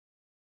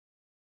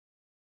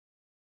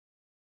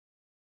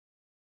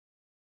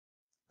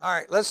All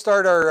right, let's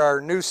start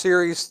our new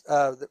series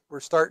that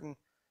we're starting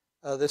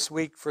this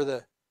week for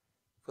the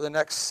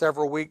next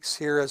several weeks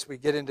here as we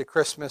get into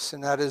Christmas,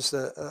 and that is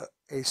a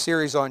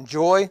series on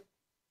joy.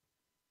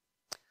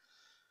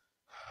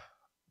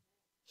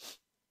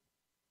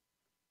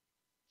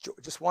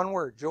 Just one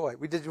word, joy.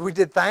 We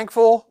did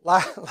thankful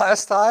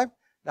last time.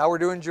 Now we're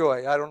doing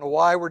joy. I don't know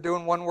why we're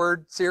doing one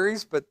word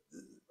series, but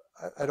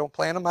I don't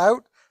plan them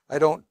out. I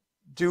don't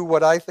do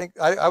what I think.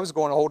 I was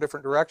going a whole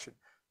different direction.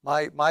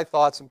 My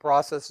thoughts and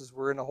processes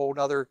were in a whole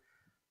other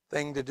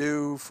thing to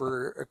do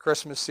for a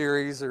Christmas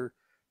series, and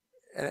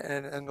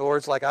the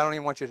Lord's like, I don't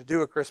even want you to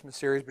do a Christmas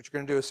series, but you're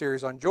going to do a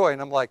series on joy. And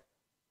I'm like,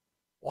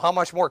 well, how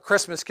much more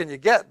Christmas can you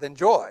get than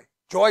joy?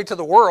 Joy to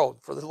the world,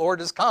 for the Lord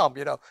has come.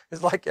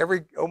 It's like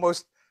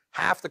almost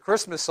half the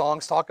Christmas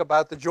songs talk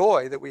about the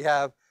joy that we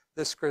have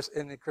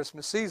in the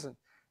Christmas season.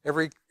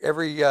 Every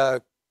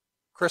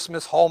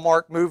Christmas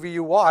Hallmark movie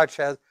you watch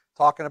has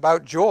talking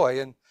about joy,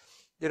 and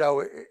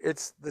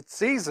it's the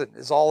season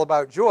is all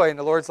about joy. And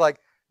the Lord's like,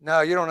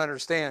 no, you don't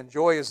understand.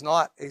 Joy is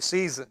not a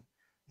season.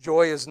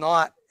 Joy is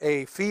not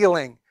a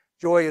feeling.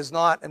 Joy is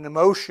not an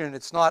emotion.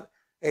 It's not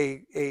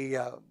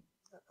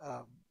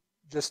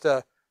just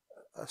a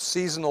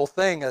seasonal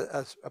thing,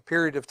 a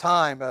period of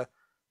time.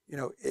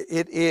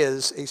 It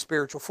is a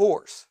spiritual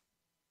force.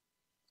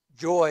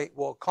 Joy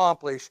will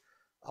accomplish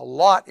a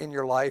lot in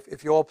your life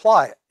if you'll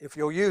apply it, if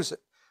you'll use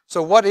it.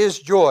 So what is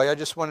joy? I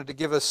just wanted to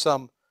give us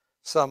some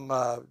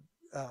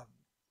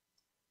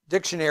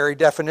dictionary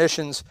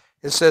definitions.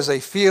 It says a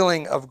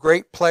feeling of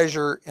great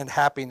pleasure and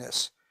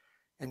happiness.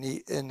 And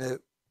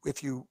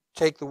if you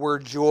take the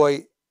word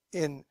joy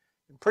in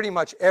pretty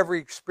much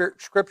every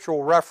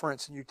scriptural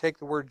reference, and you take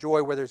the word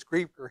joy, whether it's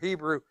Greek or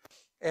Hebrew,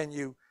 and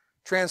you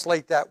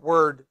translate that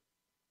word,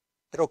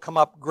 it'll come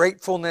up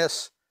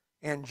gratefulness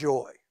and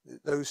joy.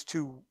 Those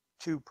two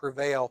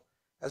prevail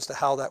as to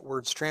how that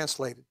word's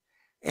translated.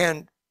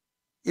 And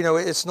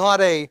it's not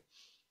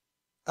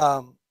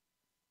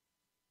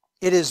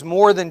it is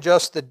more than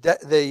just come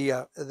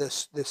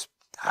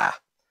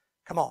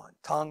on,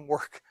 tongue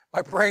work.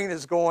 My brain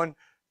is going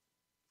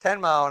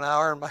 10 mile an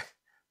hour, and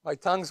my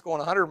tongue's going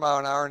 100 mile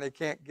an hour, and they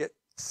can't get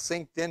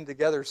synced in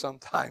together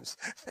sometimes.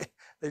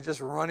 They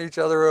just run each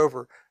other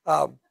over.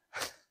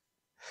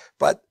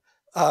 But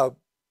the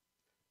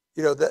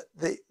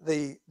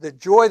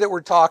joy that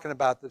we're talking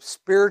about, the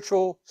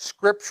spiritual,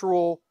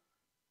 scriptural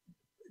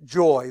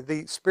joy,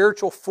 the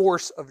spiritual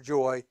force of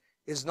joy,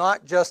 is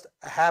not just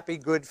a happy,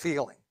 good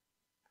feeling.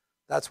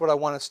 That's what I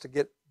want us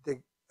to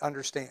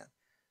understand.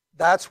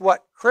 That's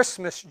what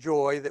Christmas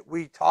joy that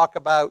we talk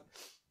about,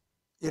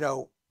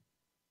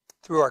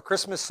 through our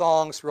Christmas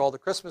songs, through all the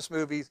Christmas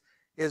movies,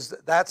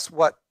 that's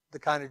what the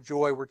kind of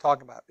joy we're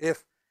talking about.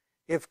 If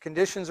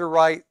conditions are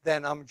right,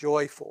 then I'm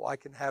joyful. I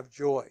can have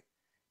joy.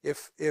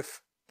 If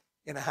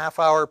in a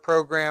half-hour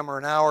program or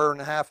an hour and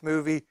a half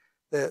movie,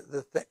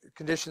 the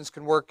conditions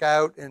can work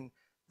out, and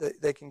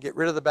they can get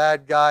rid of the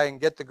bad guy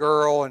and get the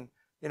girl, and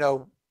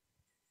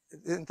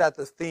isn't that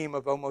the theme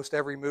of almost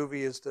every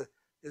movie is to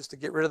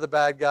get rid of the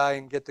bad guy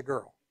and get the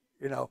girl,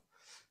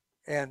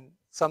 and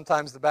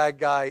sometimes the bad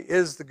guy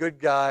is the good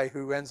guy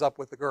who ends up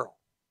with the girl,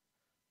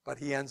 but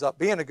he ends up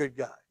being a good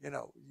guy. You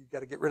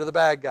got to get rid of the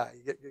bad guy.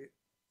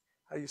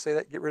 How do you say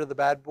that? Get rid of the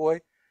bad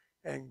boy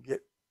and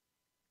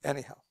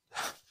anyhow.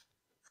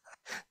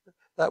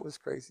 That was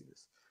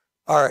craziness.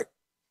 All right.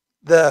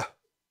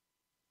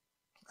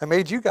 I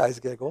made you guys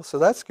giggle, so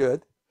that's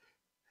good.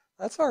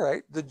 That's all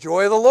right. The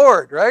joy of the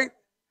Lord, right?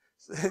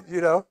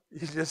 You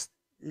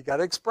got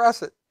to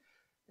express it.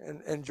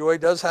 And joy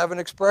does have an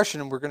expression,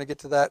 and we're going to get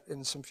to that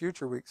in some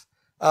future weeks.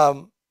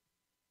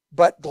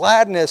 But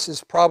gladness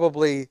is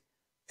probably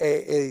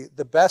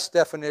the best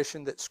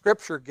definition that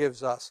Scripture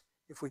gives us.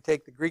 If we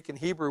take the Greek and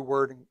Hebrew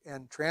word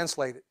and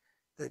translate it,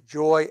 that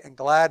joy and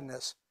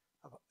gladness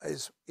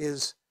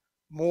is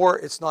more,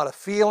 it's not a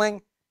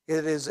feeling,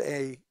 it is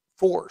a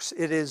force,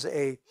 it is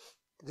a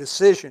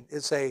decision,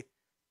 it's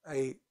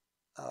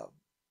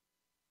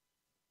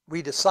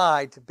we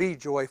decide to be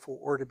joyful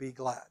or to be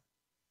glad.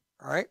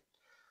 All right?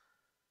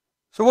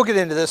 So we'll get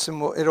into this,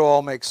 and it'll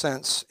all make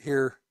sense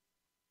here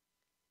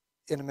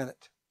in a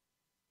minute.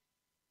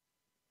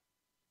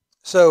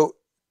 So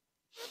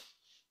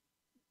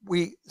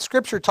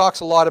Scripture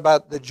talks a lot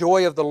about the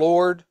joy of the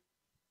Lord.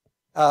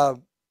 It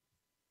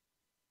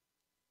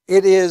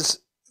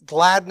is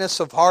gladness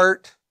of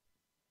heart.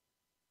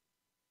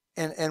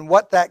 And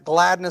what that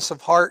gladness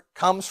of heart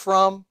comes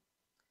from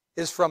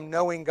is from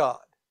knowing God.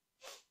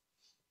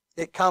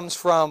 It comes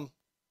from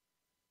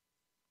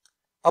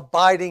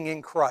abiding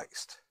in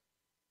Christ.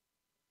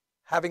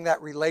 Having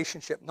that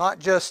relationship, not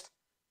just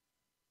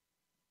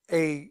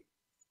an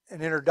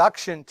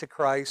introduction to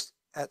Christ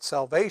at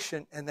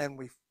salvation, and then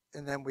we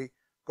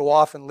go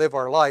off and live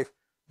our life,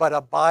 but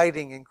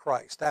abiding in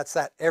Christ. That's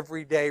that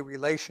everyday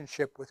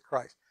relationship with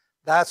Christ.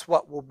 That's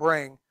what will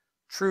bring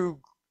true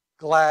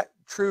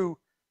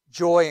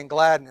joy and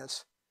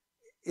gladness,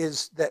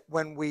 is that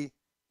when we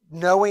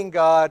knowing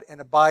God and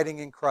abiding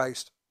in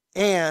Christ,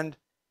 and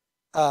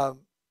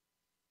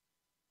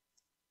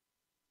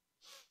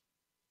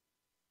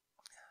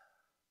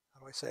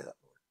I say that,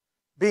 Lord?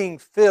 Being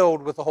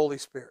filled with the Holy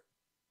Spirit.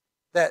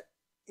 That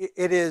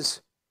it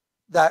is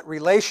that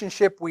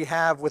relationship we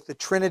have with the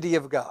Trinity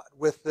of God,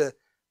 with the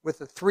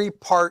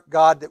three-part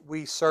God that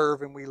we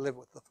serve and we live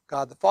with.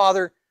 God the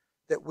Father,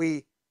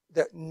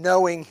 that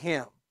knowing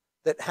Him,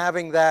 that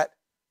having that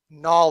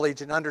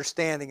knowledge and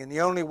understanding. And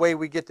the only way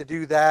we get to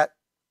do that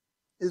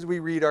is we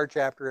read our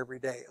chapter every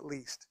day, at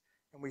least.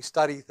 And we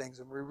study things,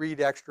 and we read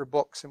extra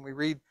books, and we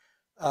read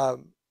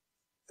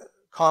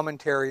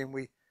commentary, and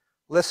we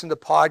listen to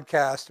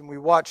podcasts, and we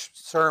watch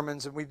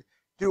sermons, and we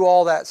do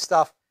all that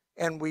stuff.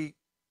 And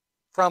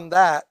from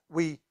that,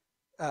 we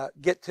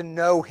get to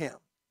know Him.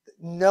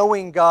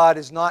 Knowing God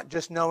is not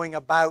just knowing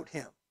about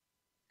Him.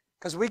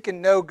 Because we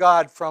can know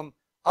God from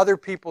other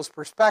people's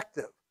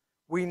perspective.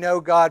 We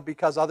know God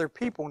because other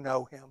people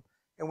know Him,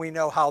 and we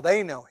know how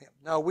they know Him.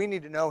 No, we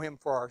need to know Him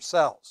for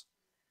ourselves.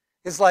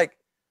 It's like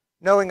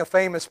knowing a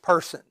famous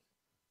person.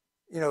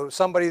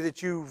 Somebody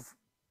that you've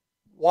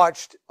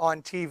watched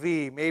on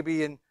TV,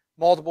 maybe in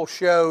multiple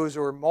shows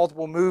or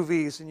multiple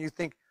movies, and you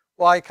think,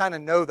 well, I kind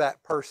of know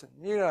that person.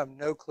 You have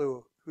no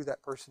clue who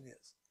that person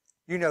is.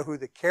 You know who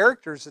the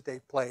characters that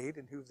they've played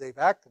and who they've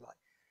acted like.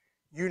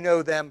 You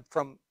know them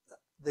from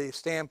the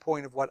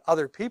standpoint of what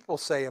other people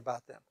say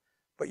about them.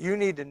 But you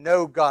need to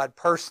know God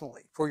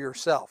personally for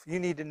yourself. You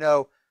need to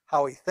know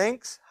how He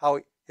thinks,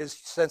 His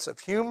sense of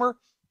humor.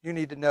 You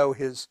need to know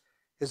His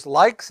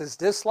likes, His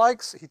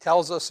dislikes. He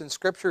tells us in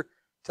Scripture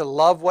to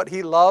love what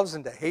He loves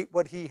and to hate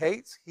what He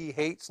hates. He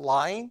hates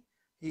lying.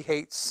 He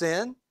hates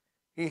sin.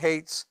 He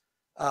hates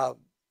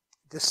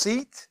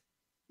deceit.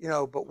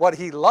 But what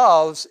He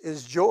loves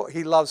is joy.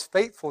 He loves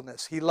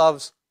faithfulness. He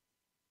loves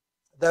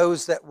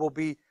those that will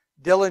be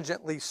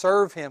diligently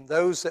serve Him,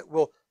 those that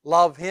will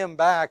love Him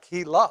back.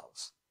 He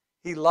loves.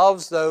 He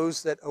loves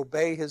those that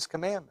obey His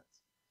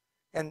commandments.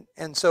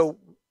 And so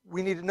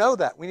we need to know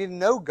that. We need to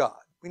know God.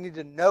 We need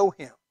to know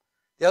Him.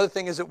 The other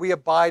thing is that we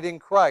abide in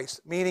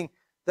Christ, meaning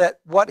that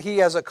what He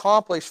has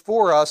accomplished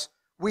for us,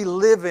 we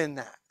live in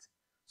that.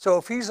 So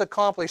if He's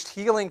accomplished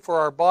healing for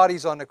our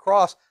bodies on the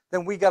cross,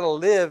 then we got to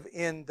live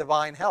in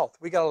divine health.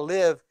 We got to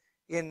live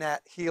in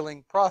that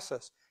healing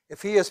process.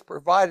 If He has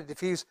provided, if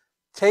He's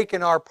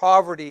taken our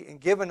poverty and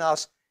given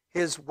us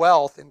His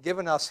wealth and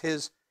given us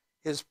His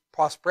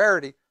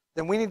prosperity,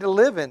 then we need to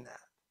live in that.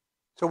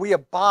 So we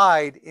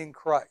abide in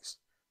Christ.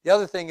 The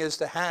other thing is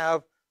to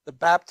have the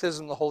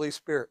baptism of the Holy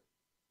Spirit.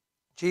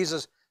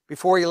 Jesus,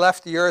 before He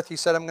left the earth, He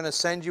said, I'm going to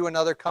send you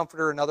another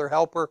comforter, another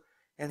helper,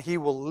 and He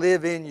will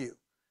live in you.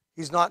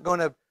 He's not going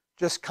to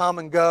just come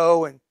and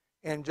go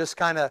and just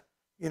kind of,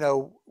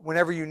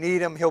 whenever you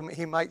need Him,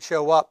 He might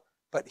show up,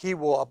 but He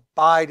will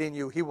abide in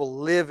you. He will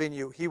live in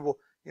you. He will,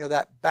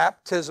 that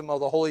baptism of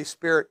the Holy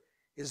Spirit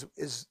is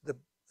the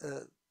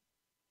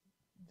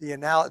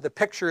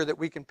picture that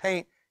we can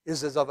paint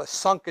is as of a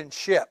sunken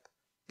ship.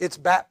 It's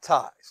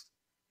baptized.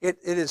 It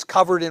is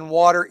covered in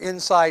water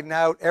inside and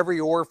out.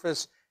 Every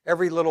orifice,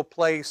 every little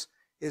place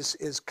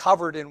is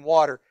covered in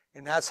water.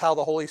 And that's how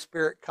the Holy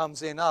Spirit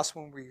comes in us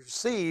when we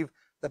receive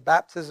the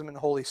baptism in the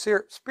Holy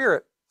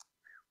Spirit.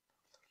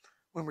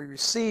 When we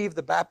receive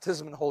the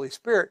baptism in the Holy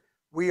Spirit,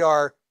 we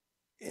are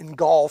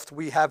engulfed.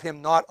 We have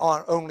Him not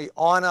only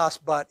on us,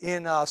 but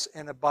in us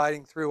and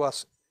abiding through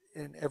us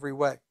in every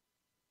way.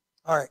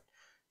 All right.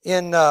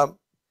 In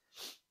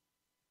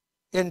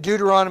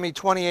Deuteronomy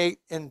 28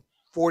 and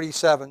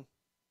 47.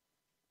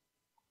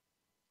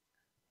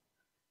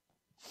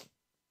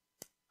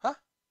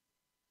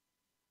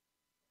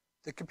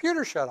 The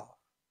computer shut off.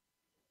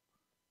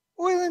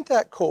 Well, isn't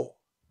that cool?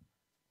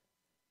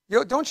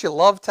 Don't you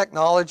love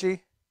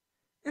technology?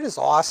 It is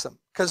awesome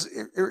because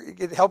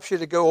it helps you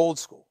to go old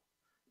school.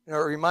 It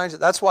reminds you.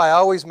 That's why I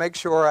always make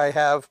sure I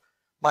have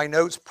my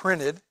notes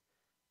printed.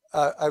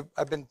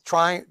 I've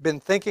been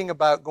thinking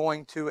about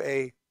going to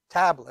a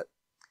tablet,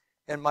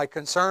 and my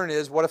concern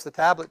is, what if the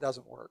tablet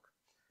doesn't work?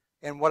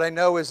 And what I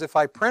know is if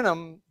I print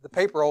them, the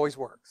paper always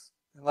works,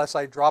 unless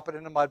I drop it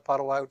in a mud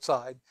puddle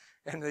outside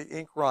and the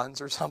ink runs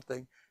or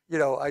something.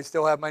 I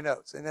still have my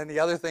notes. And then the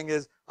other thing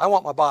is, I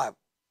want my Bible.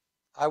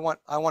 I want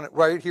it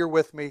right here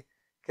with me in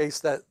case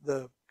that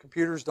the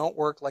computers don't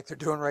work like they're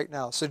doing right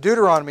now. So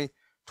Deuteronomy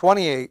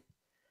 28,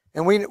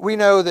 and we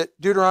know that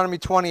Deuteronomy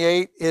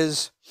 28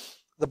 is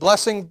the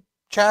blessing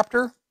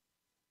chapter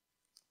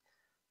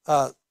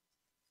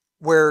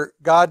where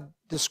God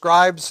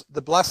describes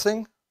the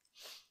blessing.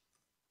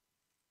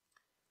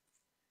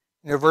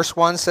 Verse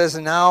 1 says,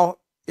 and now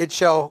it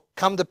shall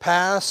come to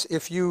pass,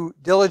 if you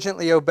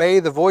diligently obey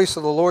the voice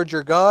of the Lord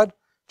your God,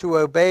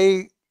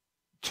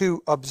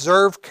 to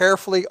observe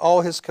carefully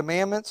all His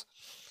commandments,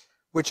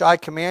 which I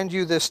command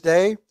you this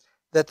day,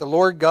 that the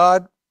Lord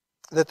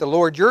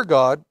your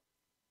God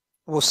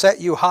will set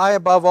you high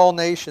above all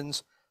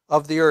nations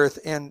of the earth,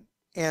 and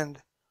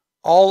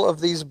all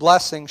of these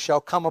blessings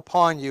shall come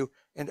upon you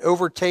and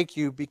overtake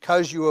you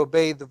because you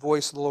obey the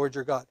voice of the Lord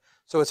your God.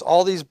 So it's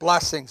all these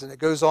blessings, and it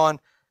goes on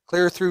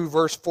clear through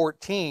verse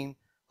 14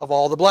 of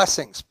all the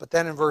blessings. But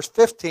then in verse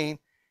 15,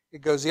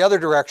 it goes the other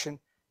direction,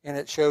 and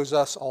it shows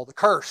us all the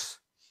curse.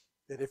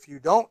 That if you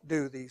don't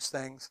do these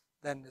things,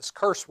 then this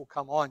curse will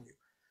come on you.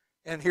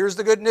 And here's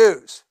the good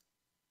news.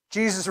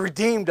 Jesus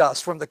redeemed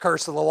us from the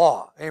curse of the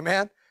law.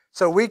 Amen?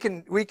 So we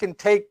can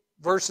take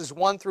verses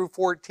 1 through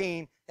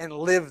 14 and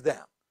live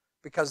them,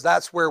 because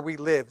that's where we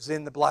live, is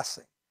in the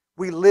blessing.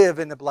 We live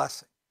in the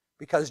blessing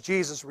because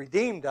Jesus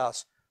redeemed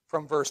us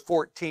from verse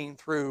 14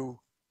 through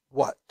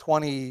what?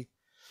 20,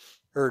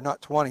 or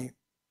not 20,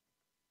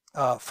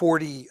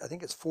 40, I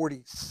think it's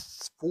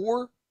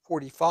 44,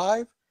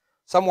 45.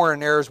 Somewhere in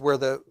there is where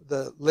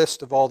the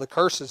list of all the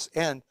curses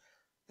end.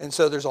 And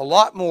so there's a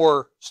lot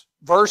more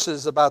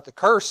verses about the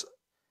curse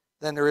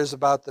than there is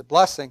about the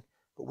blessing,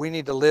 but we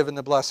need to live in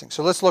the blessing.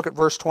 So let's look at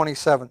verse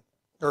 27,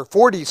 or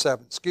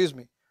 47, excuse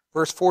me,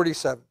 verse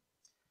 47.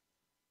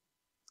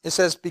 It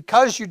says,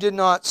 because you did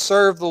not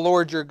serve the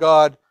Lord your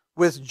God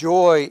with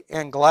joy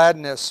and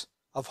gladness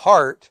of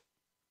heart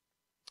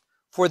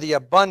for the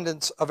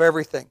abundance of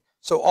everything.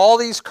 So all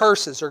these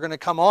curses are going to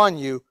come on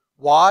you.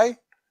 Why?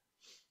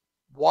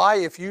 Why,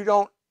 if you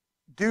don't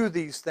do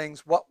these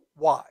things,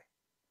 why?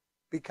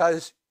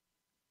 Because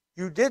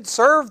you did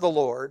serve the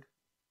Lord,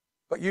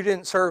 but you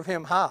didn't serve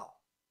him how?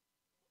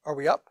 Are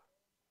we up?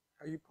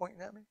 Are you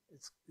pointing at me?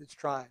 It's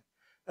trying.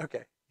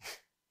 Okay.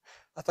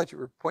 I thought you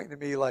were pointing at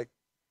me like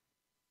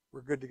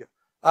we're good to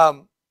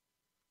go.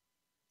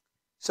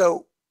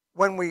 So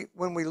when we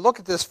look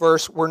at this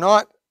verse, we're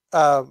not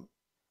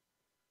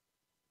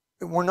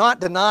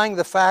denying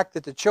the fact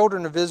that the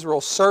children of Israel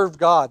served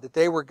God, that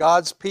they were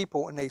God's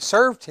people and they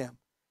served him.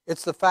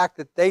 It's the fact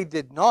that they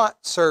did not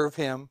serve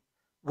him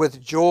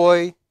with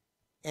joy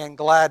and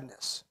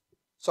gladness.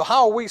 So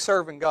how are we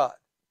serving God?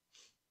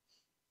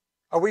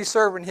 Are we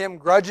serving him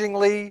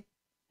grudgingly?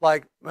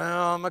 Like,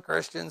 well, I'm a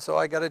Christian, so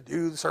I got to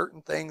do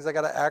certain things. I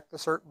got to act a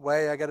certain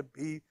way. I got to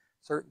be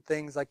certain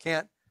things. I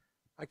can't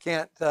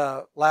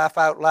laugh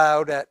out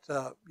loud at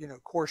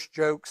coarse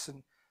jokes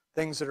and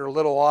things that are a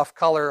little off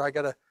color. I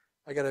gotta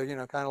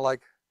kind of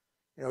like,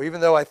 even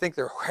though I think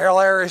they're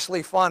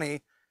hilariously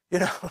funny,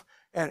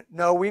 and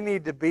no, we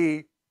need to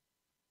be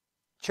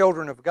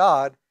children of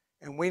God,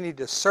 and we need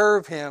to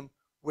serve him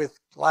with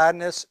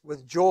gladness,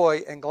 with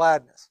joy and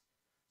gladness.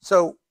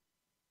 So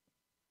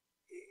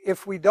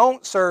if we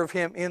don't serve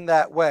him in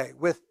that way,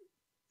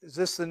 is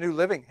this the New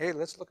Living? Hey,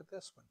 let's look at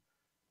this one.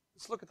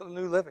 Let's look at the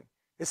New Living.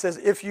 It says,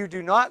 if you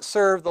do not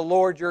serve the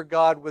Lord your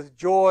God with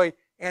joy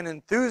and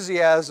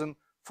enthusiasm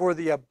for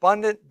the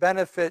abundant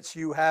benefits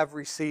you have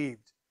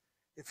received.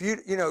 If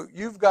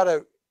you've got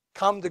to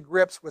come to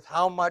grips with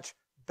how much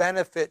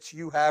benefits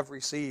you have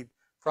received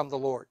from the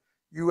Lord.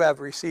 You have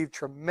received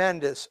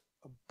tremendous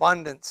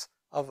abundance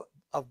of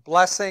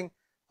blessing,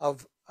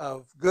 of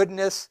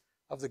goodness,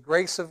 of the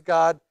grace of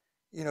God.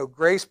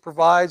 Grace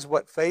provides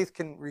what faith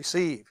can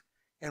receive.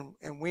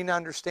 And we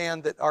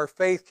understand that our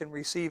faith can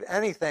receive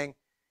anything.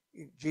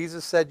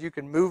 Jesus said you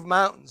can move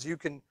mountains, you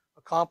can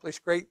accomplish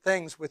great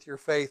things with your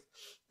faith.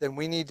 Then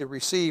we need to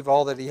receive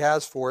all that he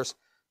has for us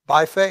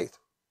by faith.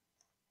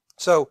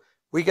 So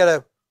we got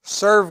to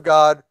serve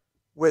God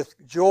with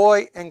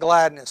joy and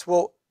gladness.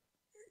 Well,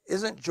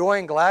 isn't joy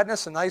and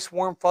gladness a nice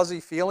warm fuzzy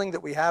feeling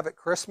that we have at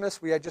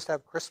Christmas? We just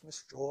have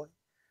Christmas joy.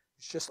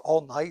 It's just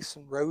all nice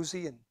and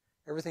rosy and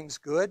everything's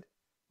good.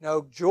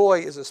 No,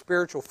 joy is a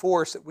spiritual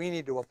force that we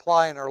need to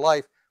apply in our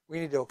life. We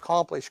need to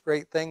accomplish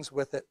great things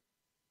with it.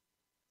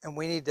 And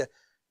we need to,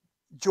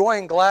 joy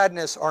and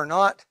gladness are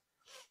not,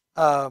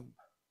 how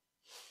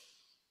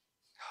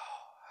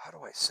do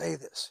I say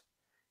this?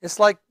 It's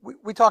like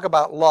we talk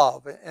about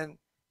love, and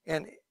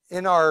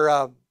in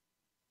our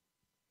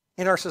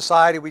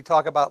society we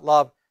talk about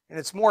love, and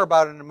it's more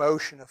about an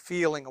emotion, a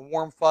feeling, a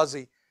warm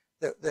fuzzy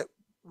that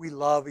we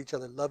love each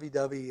other,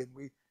 lovey-dovey, and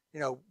we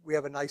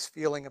have a nice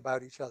feeling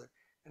about each other.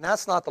 And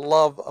that's not the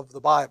love of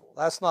the Bible.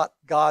 That's not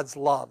God's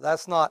love.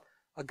 That's not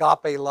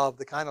agape love,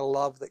 the kind of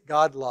love that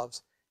God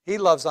loves. He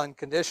loves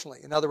unconditionally.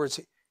 In other words,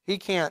 he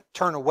can't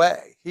turn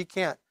away. He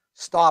can't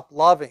stop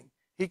loving.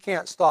 He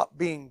can't stop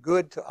being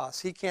good to us.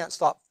 He can't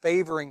stop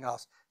favoring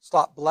us,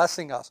 stop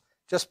blessing us,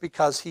 just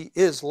because he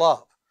is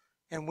love.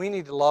 And we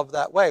need to love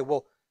that way.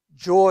 Well,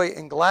 joy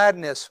and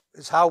gladness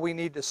is how we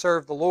need to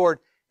serve the Lord.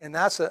 And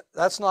that's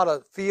not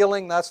a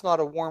feeling. That's not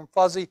a warm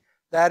fuzzy.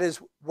 That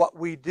is what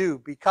we do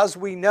because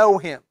we know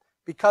him,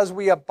 because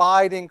we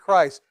abide in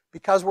Christ,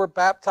 because we're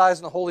baptized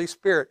in the Holy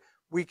Spirit.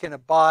 We can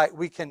abide,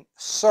 we can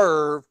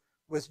serve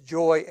with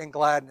joy and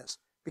gladness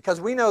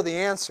because we know the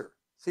answer.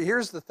 See,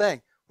 here's the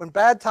thing. When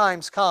bad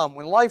times come,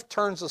 when life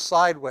turns us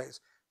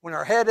sideways, when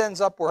our head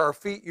ends up where our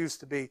feet used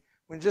to be,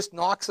 when it just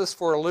knocks us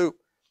for a loop,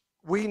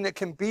 we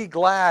can be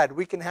glad.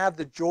 We can have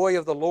the joy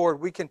of the Lord.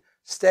 We can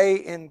stay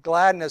in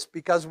gladness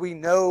because we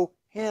know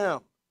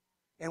him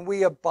and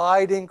we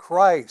abide in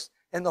Christ.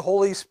 And the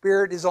Holy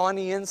Spirit is on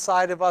the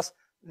inside of us,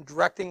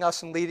 directing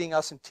us and leading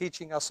us and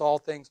teaching us all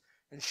things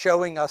and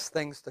showing us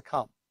things to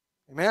come.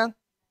 Amen?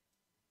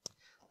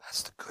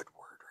 That's the good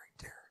word right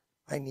there.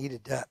 I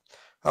needed that.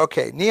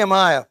 Okay,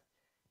 Nehemiah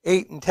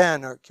 8 and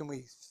 10. Or can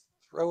we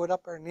throw it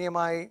up there?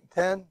 Nehemiah 8 and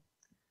 10.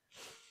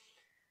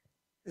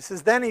 It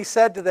says, then he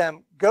said to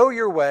them, go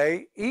your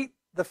way, eat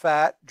the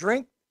fat,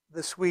 drink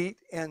the sweet,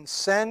 and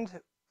send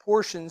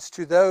portions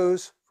to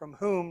those from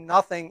whom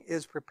nothing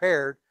is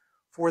prepared,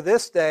 for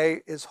this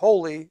day is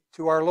holy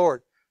to our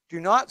Lord.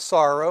 Do not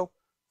sorrow,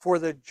 for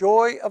the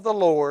joy of the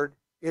Lord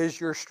is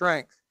your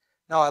strength.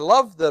 Now I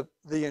love the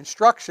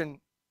instruction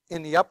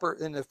in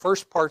the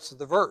first parts of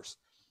the verse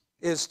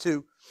is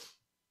to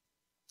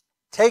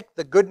take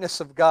the goodness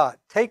of God,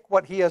 take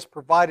what he has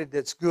provided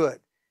that's good,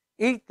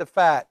 eat the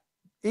fat,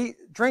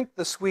 drink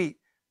the sweet.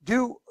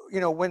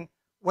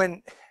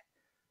 When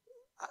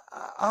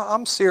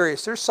I'm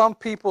serious, there's some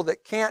people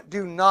that can't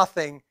do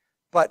nothing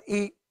but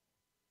eat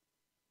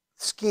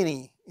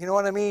skinny. You know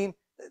what I mean?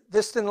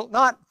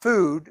 Not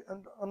food.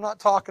 I'm not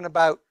talking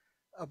about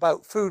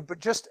food, but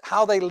just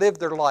how they live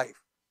their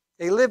life.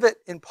 They live it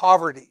in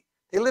poverty.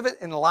 They live it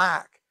in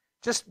lack.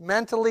 Just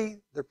mentally,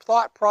 their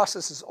thought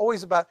process is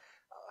always about,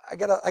 I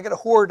gotta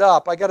hoard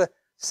up. I gotta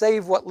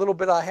save what little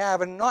bit I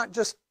have, and not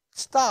just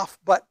stuff,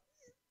 but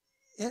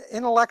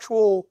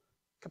intellectual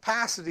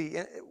capacity,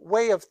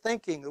 way of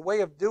thinking, the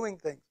way of doing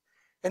things.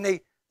 And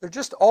they're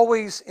just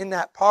always in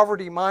that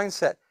poverty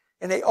mindset,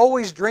 and they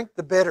always drink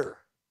the bitter.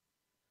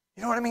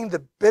 You know what I mean?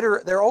 The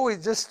bitter, they're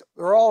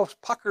all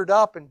puckered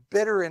up and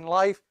bitter in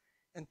life,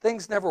 and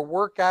things never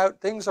work out.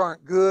 Things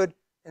aren't good.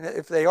 And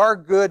if they are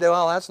good,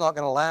 well, that's not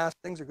going to last.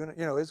 Things are going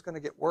to, it's going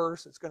to get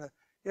worse. It's going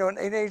to,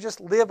 and they just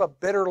live a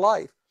bitter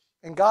life.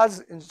 And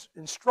God's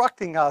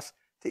instructing us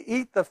to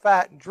eat the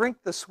fat and drink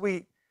the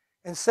sweet,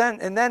 and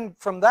then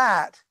from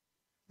that,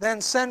 then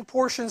send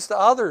portions to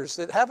others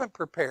that haven't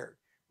prepared.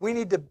 We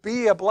need to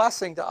be a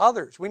blessing to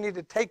others. We need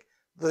to take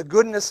the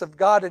goodness of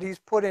God that he's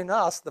put in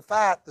us, the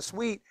fat, the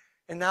sweet,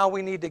 and now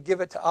we need to give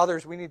it to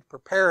others. We need to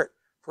prepare it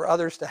for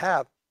others to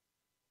have.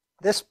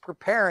 This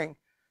preparing,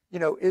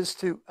 is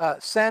to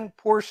send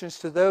portions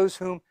to those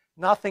whom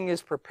nothing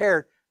is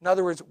prepared. In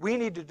other words, we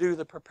need to do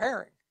the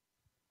preparing.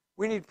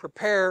 We need to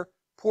prepare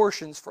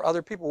portions for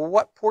other people. Well,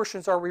 what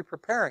portions are we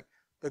preparing?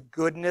 The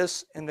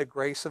goodness and the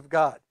grace of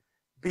God.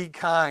 Be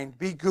kind,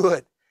 be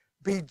good,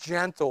 be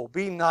gentle,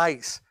 be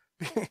nice,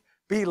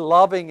 be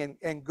loving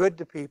and good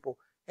to people.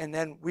 And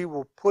then we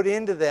will put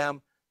into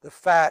them the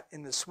fat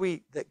and the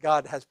sweet that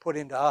God has put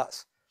into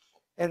us.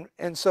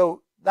 And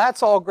so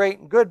that's all great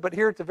and good, but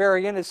here at the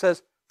very end it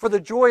says, for the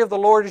joy of the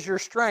Lord is your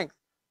strength.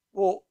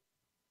 Well,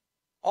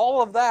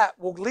 all of that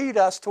will lead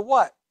us to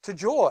what? To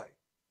joy.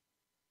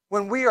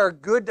 When we are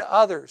good to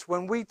others,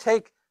 when we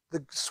take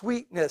the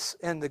sweetness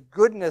and the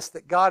goodness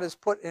that God has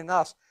put in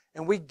us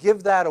and we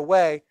give that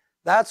away,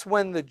 that's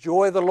when the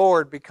joy of the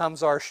Lord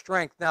becomes our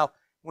strength. Now,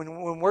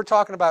 when we're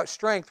talking about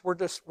strength,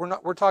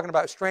 we're talking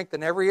about strength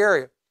in every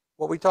area.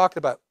 What we talked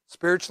about,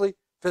 spiritually,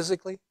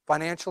 physically,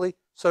 financially,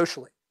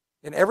 socially.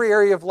 In every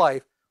area of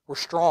life, we're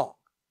strong.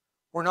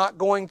 We're not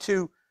going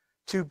to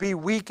be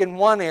weak in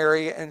one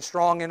area and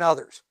strong in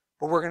others,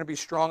 but we're going to be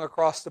strong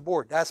across the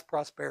board. That's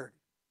prosperity.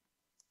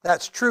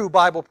 That's true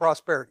Bible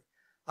prosperity.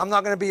 I'm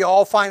not going to be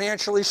all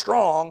financially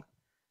strong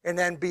and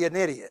then be an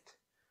idiot,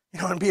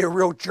 and be a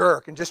real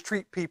jerk and just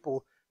treat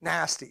people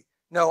nasty.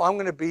 No, I'm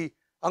going to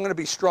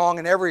be strong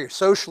in every area.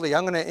 Socially,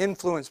 I'm going to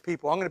influence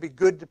people. I'm going to be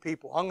good to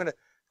people. I'm going to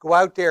go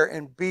out there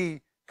and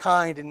be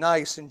kind and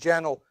nice and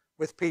gentle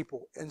with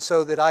people, and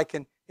so that I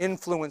can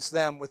influence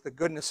them with the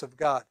goodness of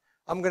God.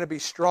 I'm going to be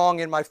strong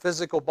in my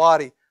physical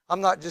body. I'm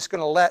not just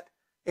going to let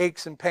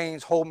aches and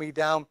pains hold me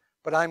down,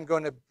 but I'm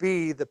going to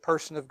be the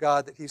person of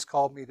God that he's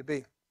called me to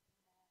be.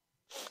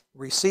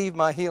 Receive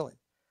my healing.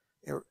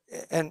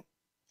 And,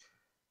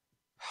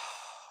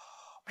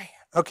 man,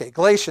 okay,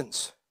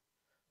 Galatians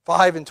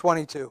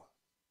 5:22.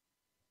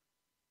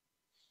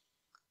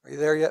 Are you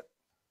there yet?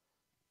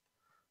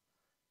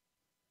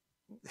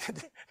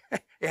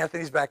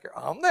 Anthony's back here.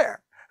 I'm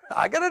there.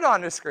 I got it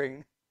on the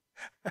screen.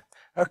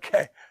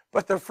 Okay.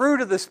 But the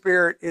fruit of the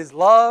Spirit is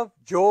love,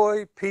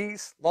 joy,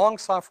 peace,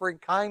 long-suffering,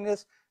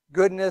 kindness,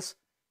 goodness,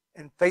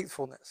 and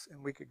faithfulness.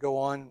 And we could go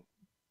on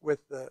with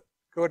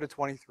go to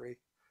 23.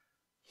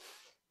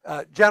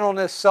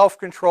 Gentleness,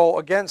 self-control.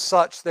 Against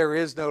such there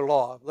is no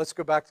law. Let's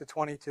go back to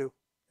 22.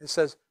 It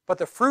says, but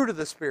the fruit of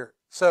the Spirit.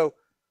 So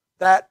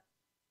that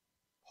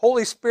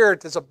Holy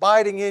Spirit is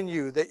abiding in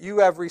you, that you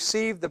have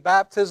received the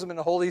baptism in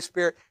the Holy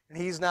Spirit, and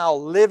he's now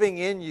living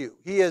in you.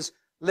 He is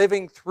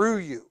living through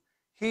you.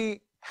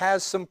 He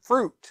has some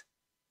fruit.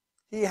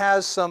 He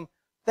has some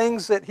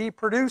things that he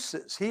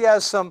produces. He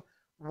has some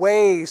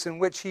ways in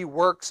which he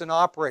works and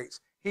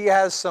operates. He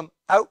has some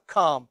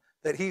outcome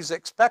that he's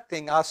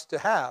expecting us to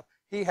have.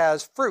 He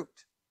has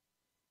fruit.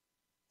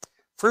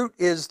 Fruit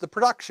is the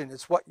production.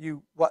 It's what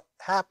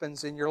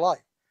happens in your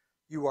life.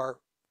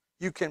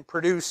 You can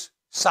produce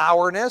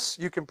sourness,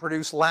 you can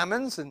produce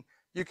lemons, and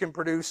you can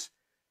produce,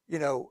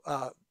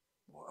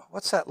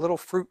 what's that little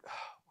fruit?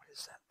 What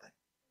is that thing?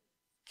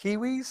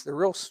 Kiwis? They're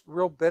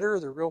real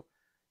bitter. They're real,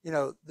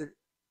 no,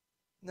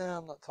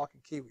 I'm not talking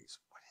kiwis.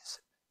 What is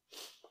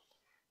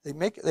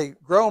it? They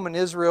grow them in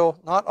Israel,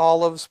 not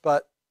olives,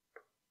 but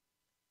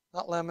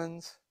not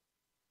lemons.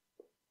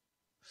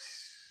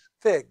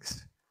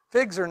 Figs.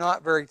 Figs are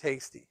not very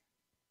tasty.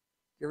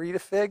 You ever eat a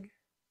fig?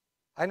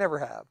 I never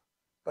have.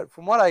 But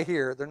from what I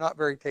hear, they're not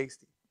very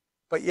tasty.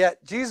 But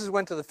yet Jesus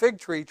went to the fig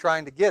tree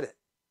trying to get it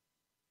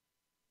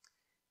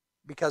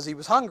because he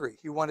was hungry.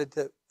 He wanted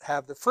to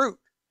have the fruit.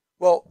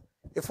 Well,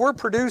 if we're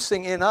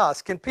producing in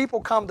us, can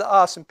people come to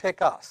us and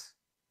pick us?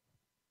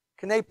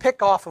 Can they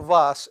pick off of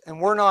us and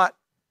we're not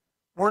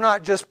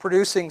just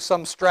producing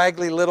some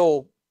straggly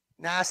little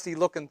nasty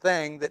looking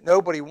thing that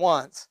nobody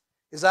wants?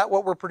 Is that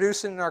what we're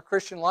producing in our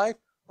Christian life?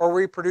 Or are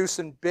we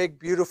producing big,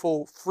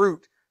 beautiful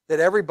fruit that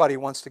everybody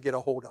wants to get a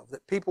hold of,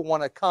 that people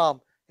want to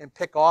come and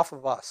pick off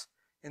of us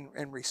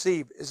and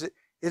receive?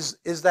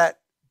 Is that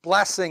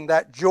blessing,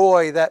 that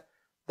joy,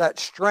 that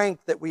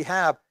strength that we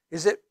have,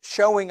 is it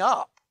showing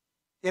up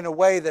in a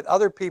way that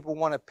other people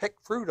want to pick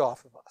fruit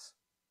off of us?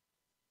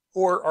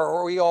 Or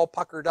are we all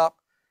puckered up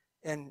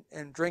and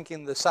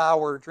drinking the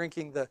sour,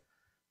 drinking the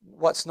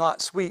what's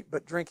not sweet,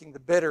 but drinking the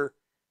bitter,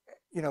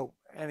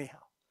 anyhow.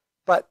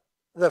 But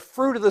the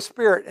fruit of the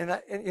Spirit, and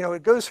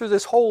it goes through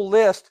this whole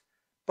list,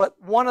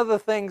 but one of the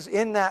things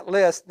in that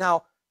list,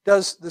 now,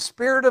 does the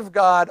Spirit of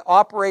God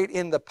operate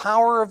in the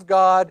power of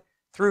God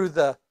through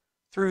the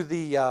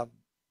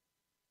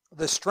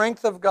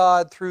strength of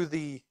God, through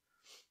the,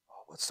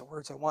 what's the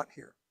words I want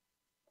here?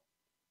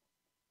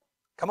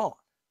 Come on.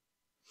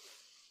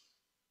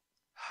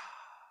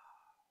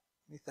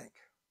 Let me think.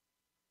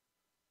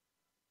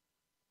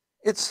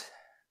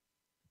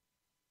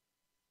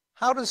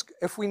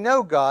 If we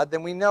know God,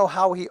 then we know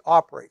how he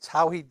operates,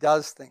 how he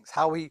does things,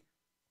 how he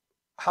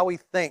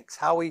thinks,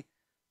 how he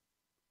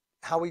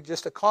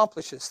just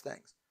accomplishes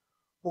things.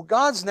 Well,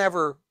 God's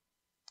never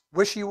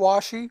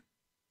wishy-washy.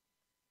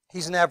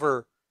 He's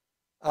never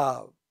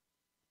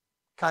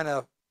kind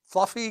of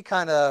fluffy,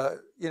 kind of,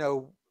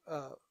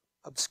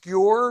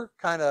 obscure,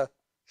 kind of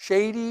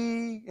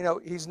shady.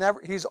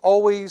 He's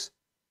always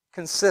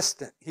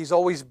consistent. He's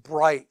always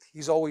bright.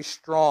 He's always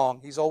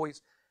strong. He's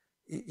always,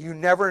 you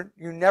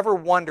never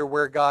wonder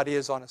where God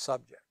is on a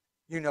subject.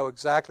 You know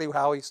exactly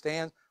how he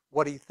stands,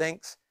 what he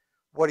thinks,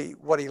 what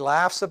he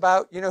laughs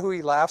about. You know who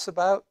he laughs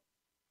about?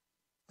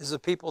 Is the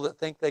people that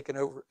think they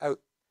can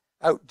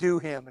outdo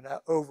him and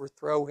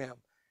overthrow him.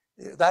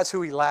 That's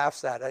who he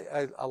laughs at.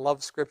 I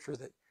love scripture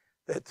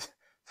that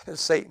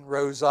Satan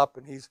rose up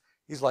and he's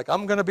like,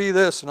 I'm going to be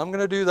this and I'm going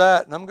to do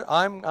that and I'm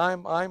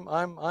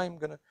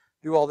going to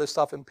do all this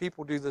stuff, and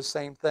people do the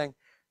same thing.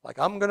 Like,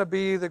 I'm going to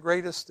be the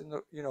greatest, and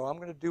I'm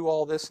going to do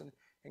all this, and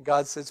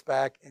God sits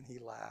back and he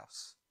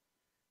laughs,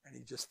 and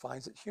he just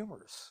finds it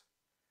humorous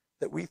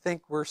that we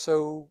think we're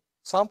so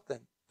something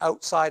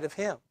outside of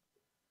him.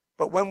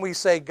 But when we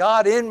say,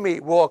 God in me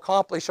will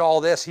accomplish all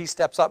this, he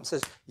steps up and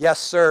says, yes,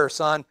 sir,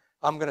 son,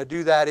 I'm going to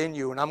do that in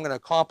you, and I'm going to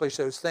accomplish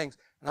those things,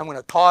 and I'm going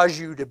to cause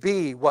you to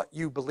be what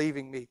you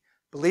believing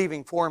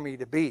for me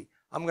to be.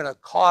 I'm going to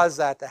cause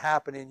that to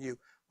happen in you.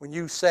 When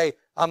you say,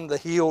 I'm the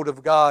healed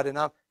of God, and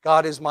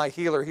God is my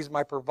healer, he's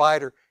my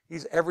provider,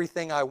 he's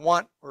everything I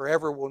want or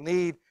ever will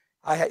need.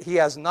 He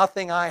has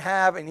nothing I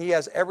have, and he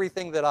has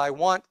everything that I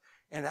want,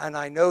 and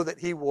I know that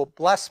he will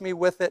bless me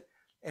with it.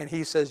 And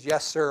he says,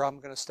 yes, sir,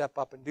 I'm going to step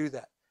up and do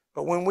that.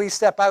 But when we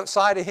step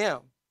outside of him,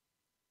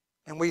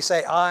 and we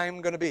say, I'm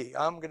going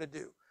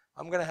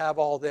to have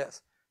all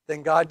this,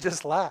 then God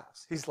just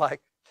laughs. He's like,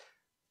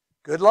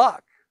 good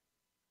luck.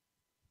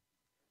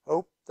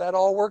 Hope that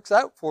all works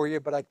out for you,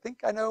 but I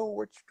think I know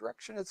which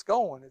direction it's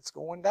going. It's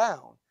going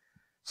down.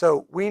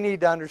 So we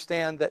need to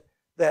understand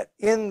that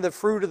in the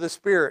fruit of the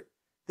Spirit,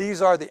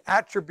 these are the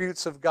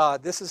attributes of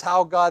God. This is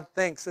how God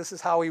thinks. This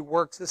is how he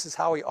works. This is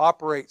how he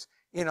operates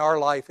in our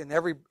life, in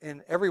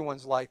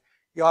everyone's life.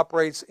 He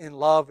operates in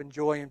love and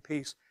joy and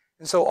peace.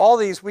 And so all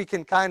these we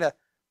can kind of,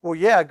 well,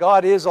 yeah,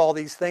 God is all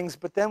these things,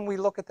 but then we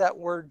look at that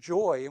word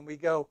joy and we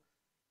go,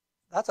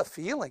 that's a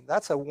feeling.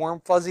 That's a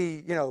warm,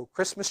 fuzzy,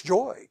 Christmas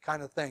joy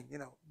kind of thing.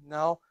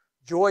 No,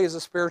 joy is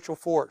a spiritual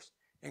force,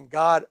 and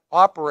God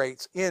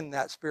operates in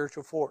that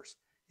spiritual force.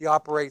 He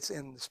operates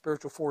in the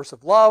spiritual force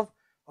of love,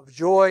 of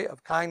joy,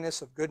 of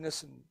kindness, of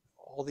goodness, and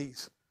all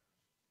these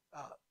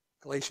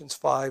Galatians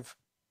 5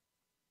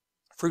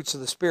 fruits of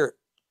the Spirit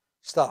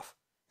stuff.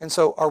 And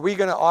so are we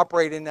going to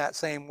operate in that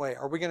same way?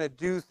 Are we going to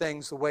do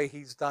things the way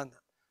he's done them?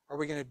 Are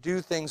we going to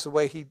do things the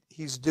way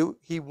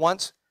he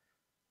wants?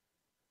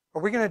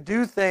 Are we going to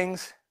do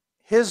things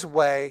his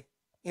way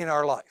in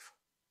our life?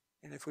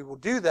 And if we will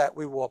do that,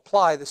 we will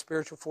apply the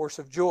spiritual force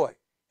of joy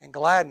and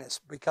gladness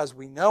because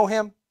we know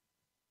him,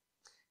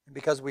 and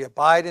because we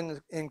abide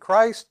in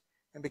Christ,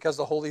 and because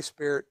the Holy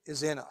Spirit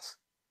is in us.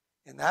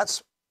 And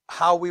that's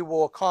how we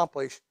will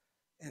accomplish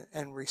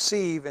and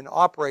receive and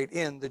operate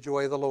in the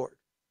joy of the Lord.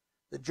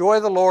 The joy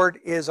of the Lord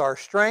is our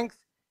strength.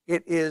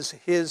 It is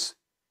his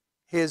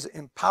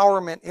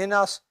empowerment in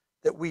us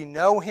that we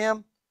know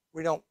him.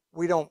 We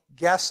don't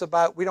guess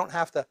about, we don't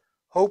have to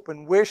hope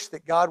and wish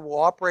that God will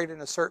operate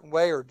in a certain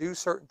way or do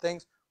certain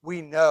things.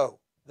 We know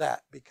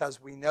that because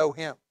we know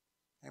him.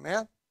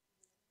 Amen?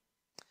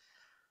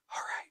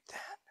 All right, then.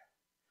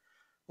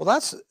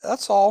 Well,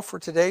 that's all for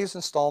today's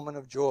installment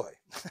of Joy.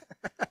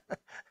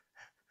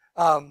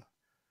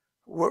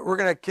 We're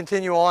going to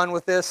continue on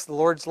with this. The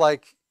Lord's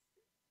like,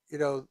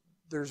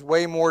 there's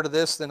way more to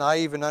this than I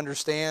even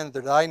understand,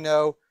 that I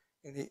know.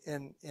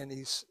 and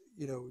he's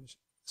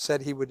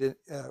said he would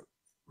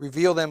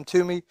reveal them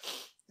to me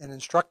and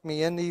instruct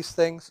me in these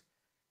things.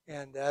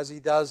 And as he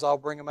does, I'll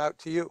bring them out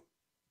to you.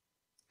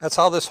 That's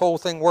how this whole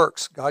thing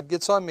works. God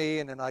gets on me,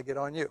 and then I get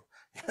on you.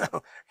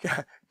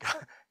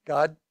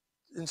 God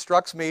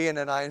instructs me, and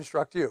then I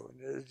instruct you.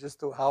 And it's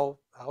just how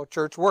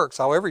church works,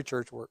 how every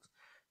church works.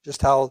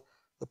 Just how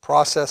the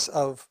process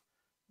of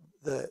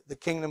the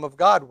kingdom of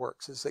God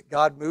works is that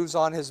God moves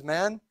on his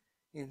men,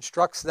 he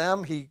instructs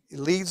them, he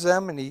leads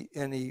them, and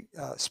he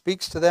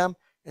speaks to them,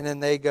 and then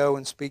they go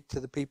and speak to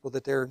the people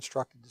that they're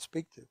instructed to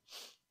speak to.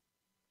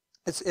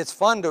 It's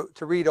fun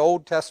to read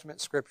Old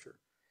Testament scripture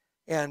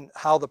and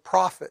how the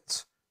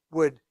prophets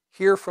would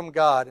hear from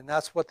God, and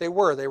that's what they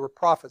were. They were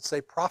prophets.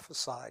 They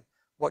prophesied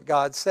what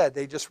God said.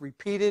 They just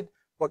repeated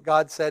what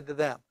God said to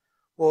them.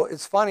 Well,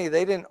 it's funny,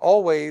 they didn't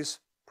always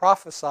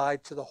prophesy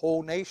to the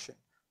whole nation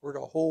or the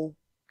whole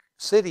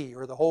city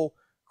or the whole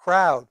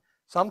crowd.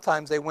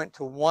 Sometimes they went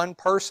to one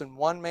person,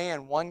 one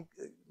man, a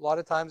lot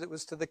of times it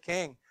was to the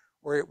king,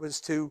 or it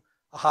was to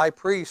a high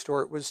priest,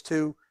 or it was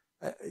to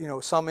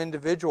some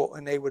individual,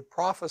 and they would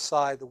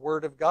prophesy the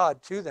word of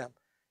God to them,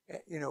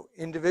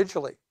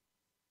 individually.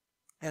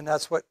 And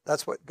that's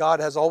what God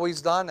has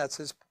always done. That's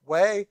his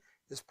way,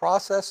 his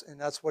process, and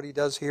that's what he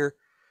does here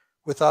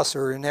with us,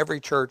 or in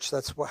every church.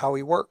 That's how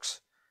he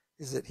works,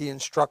 is that he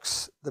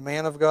instructs the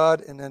man of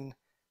God, and then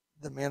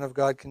the man of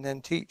God can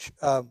then teach.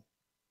 The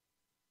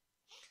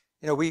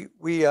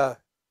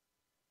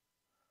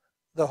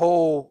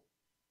whole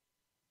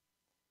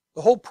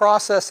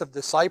process of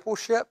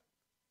discipleship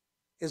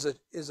is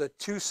a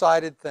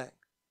two-sided thing.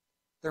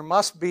 There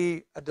must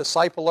be a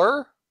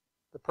discipler,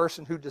 the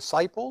person who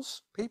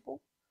disciples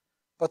people,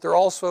 but there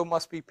also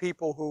must be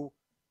people who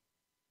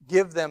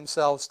give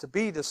themselves to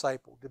be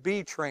discipled, to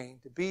be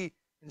trained, to be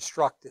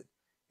instructed.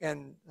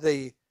 And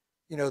the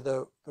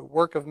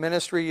work of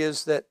ministry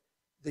is that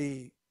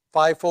the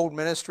fivefold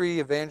ministry,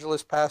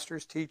 evangelists,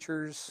 pastors,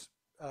 teachers,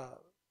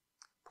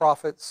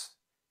 prophets,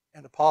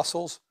 and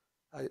apostles.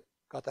 I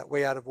got that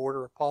way out of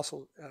order,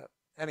 apostles.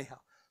 Anyhow,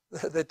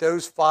 that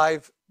those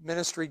five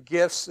ministry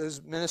gifts,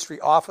 those ministry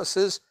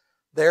offices,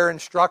 their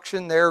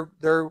instruction, their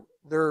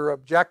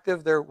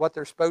objective, what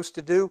they're supposed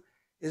to do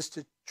is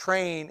to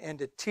train and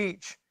to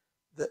teach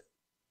the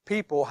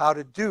people how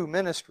to do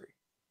ministry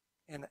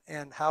and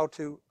how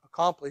to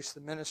accomplish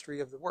the ministry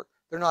of the work.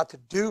 They're not to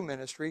do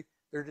ministry,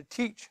 they're to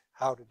teach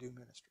how to do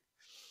ministry.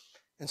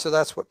 And so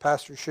that's what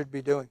pastors should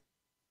be doing.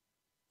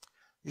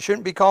 You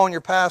shouldn't be calling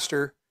your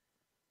pastor,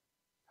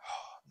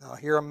 now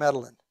here I'm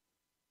meddling.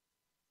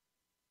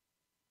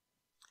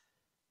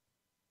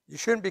 You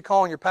shouldn't be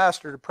calling your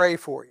pastor to pray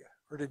for you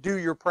or to do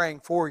your praying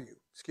for you.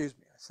 Excuse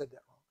me, I said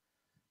that wrong.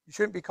 You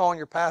shouldn't be calling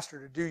your pastor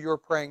to do your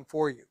praying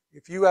for you.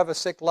 If you have a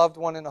sick loved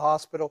one in the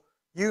hospital,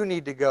 you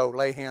need to go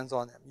lay hands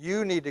on them.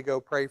 You need to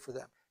go pray for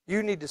them.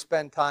 You need to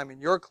spend time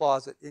in your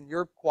closet, in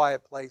your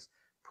quiet place,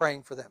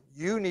 praying for them.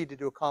 You need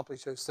to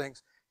accomplish those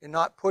things and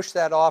not push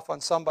that off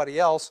on somebody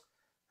else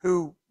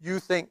who you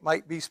think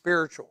might be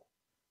spiritual.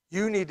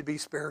 You need to be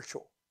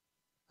spiritual.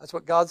 That's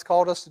what God's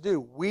called us to do.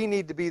 We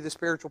need to be the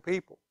spiritual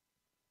people,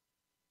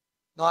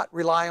 not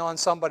rely on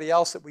somebody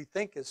else that we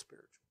think is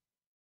spiritual.